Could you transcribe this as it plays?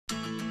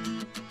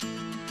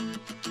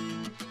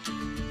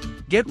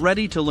Get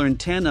ready to learn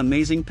 10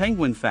 amazing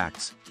penguin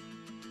facts,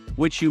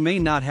 which you may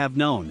not have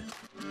known.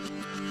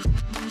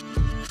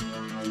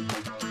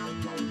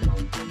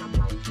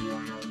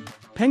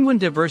 Penguin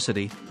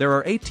diversity. There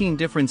are 18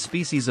 different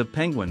species of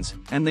penguins,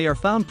 and they are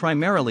found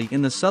primarily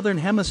in the southern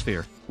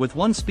hemisphere, with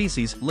one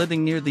species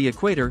living near the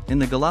equator in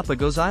the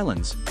Galapagos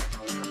Islands.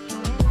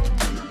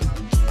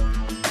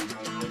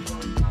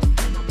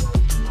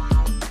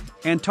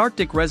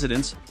 Antarctic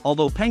residents.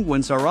 Although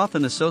penguins are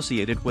often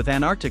associated with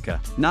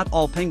Antarctica, not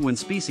all penguin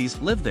species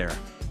live there.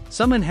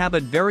 Some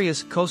inhabit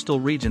various coastal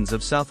regions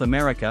of South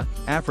America,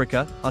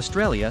 Africa,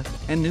 Australia,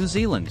 and New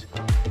Zealand.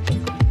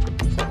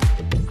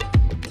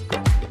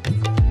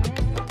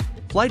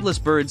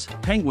 Flightless birds.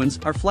 Penguins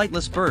are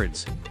flightless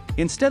birds.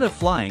 Instead of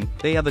flying,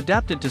 they have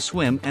adapted to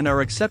swim and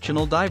are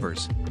exceptional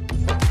divers.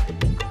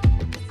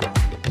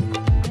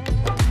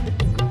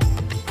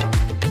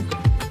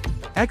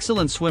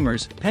 Excellent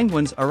swimmers.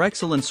 Penguins are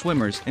excellent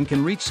swimmers and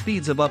can reach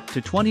speeds of up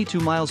to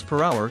 22 miles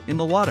per hour in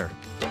the water.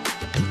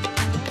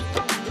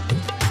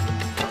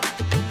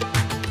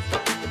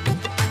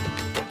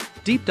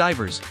 Deep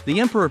divers.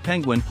 The emperor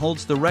penguin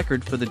holds the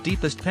record for the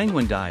deepest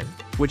penguin dive,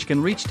 which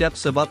can reach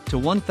depths of up to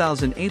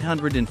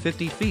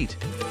 1,850 feet.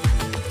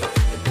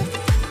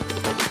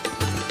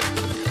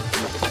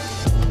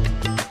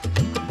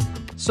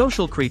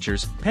 Social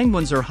creatures.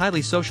 Penguins are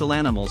highly social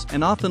animals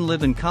and often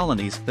live in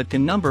colonies that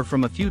can number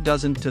from a few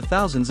dozen to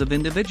thousands of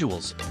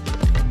individuals.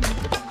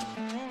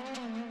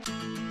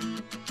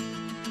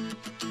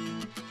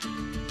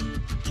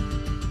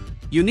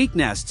 Unique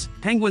nests.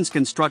 Penguins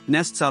construct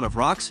nests out of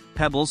rocks,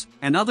 pebbles,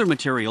 and other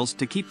materials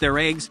to keep their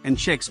eggs and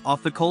chicks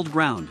off the cold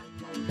ground.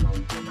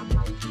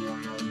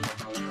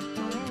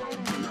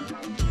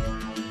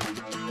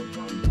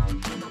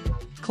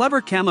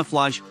 Clever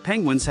camouflage.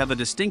 Penguins have a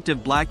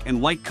distinctive black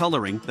and white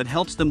coloring that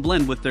helps them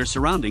blend with their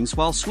surroundings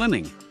while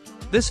swimming.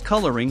 This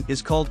coloring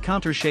is called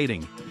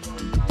countershading.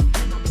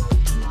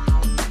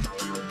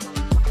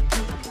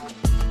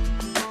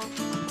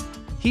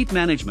 Heat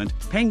management.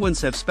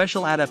 Penguins have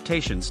special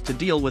adaptations to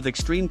deal with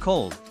extreme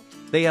cold.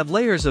 They have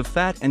layers of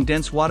fat and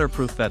dense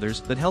waterproof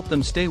feathers that help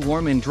them stay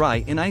warm and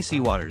dry in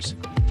icy waters.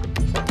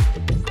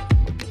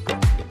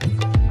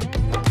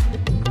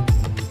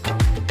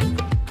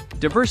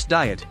 Diverse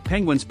diet.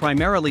 Penguins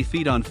primarily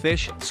feed on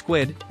fish,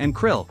 squid, and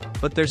krill,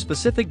 but their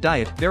specific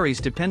diet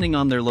varies depending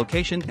on their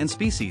location and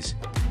species.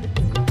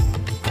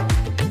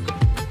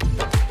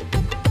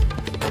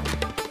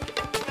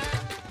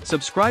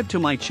 Subscribe to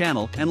my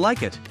channel and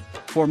like it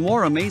for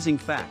more amazing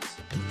facts.